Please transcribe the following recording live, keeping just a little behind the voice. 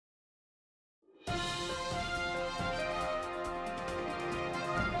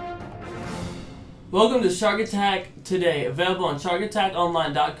Welcome to Shark Attack Today, available on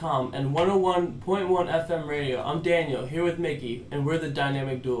sharkattackonline.com and 101.1 FM radio. I'm Daniel, here with Mickey, and we're the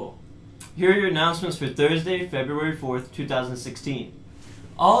Dynamic Duo. Here are your announcements for Thursday, February 4th, 2016.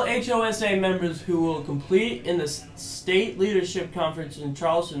 All HOSA members who will compete in the State Leadership Conference in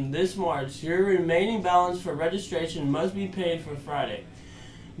Charleston this March, your remaining balance for registration must be paid for Friday.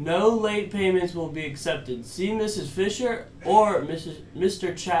 No late payments will be accepted. See Mrs. Fisher or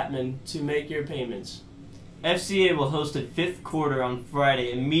Mr. Chapman to make your payments. FCA will host a fifth quarter on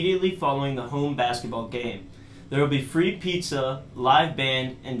Friday immediately following the home basketball game. There will be free pizza, live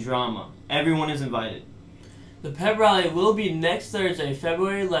band, and drama. Everyone is invited. The pep rally will be next Thursday,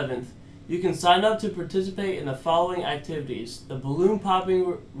 February 11th. You can sign up to participate in the following activities. The balloon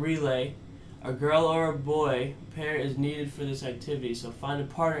popping relay. A girl or a boy pair is needed for this activity, so find a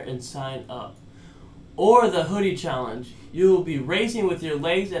partner and sign up. Or the hoodie challenge. You will be racing with your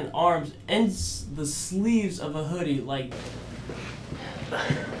legs and arms and the sleeves of a hoodie like.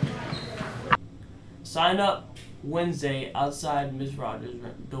 Sign up Wednesday outside Ms. Rogers'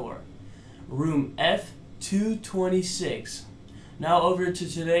 door. Room F226. Now over to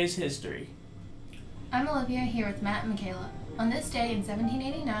today's history. I'm Olivia, here with Matt and Michaela. On this day in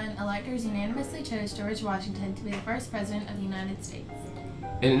 1789, electors unanimously chose George Washington to be the first president of the United States.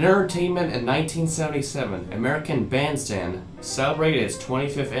 In entertainment in 1977, American Bandstand celebrated its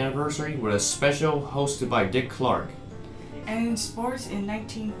 25th anniversary with a special hosted by Dick Clark. And in sports in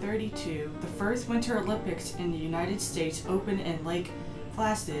 1932, the first Winter Olympics in the United States opened in Lake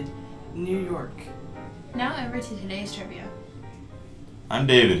Placid, New York. Now over to today's trivia. I'm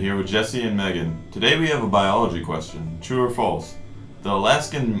David, here with Jesse and Megan. Today we have a biology question. True or false? The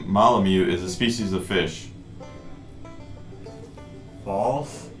Alaskan Malamute is a species of fish.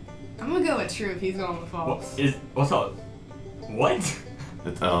 False? I'm gonna go with true if he's going with false. What's up? What?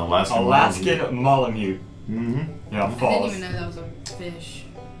 It's an Alaskan Malamute. Mm-hmm. Yeah, I didn't false. even know that was a fish.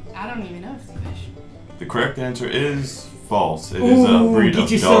 I don't even know if it's a fish. The correct answer is false. It is a breed of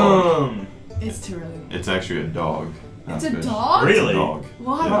dog. It's too early. It's actually a dog. It's not a fish. dog? It's Really? a dog.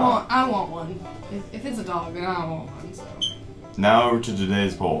 Well, Yeah. I want one. If it's a dog, then I want one. So. Now over to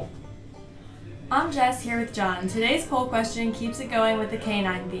today's poll. I'm Jess, here with John. Today's poll question keeps it going with the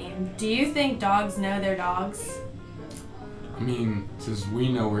canine theme. Do you think dogs know their dogs? I mean, since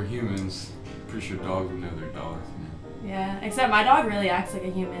we know we're humans, pretty sure dogs would know their dogs. Yeah, except my dog really acts like a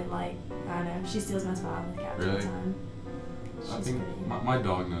human. Like, I don't know, she steals my smile with the cat all the Really? time. I She's think pretty. my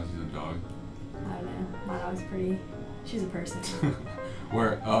dog knows he's a dog. I don't know, my dog's pretty. She's a person.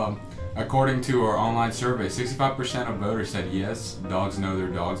 Where, according to our online survey, 65% of voters said yes, dogs know their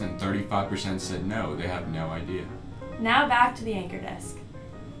dogs, and 35% said no, they have no idea. Now back to the anchor desk.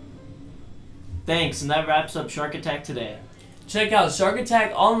 Thanks, and that wraps up Shark Attack Today. Check out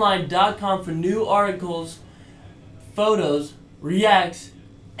sharkattackonline.com for new articles, photos, reacts,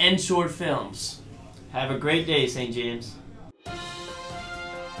 and short films. Have a great day, St. James.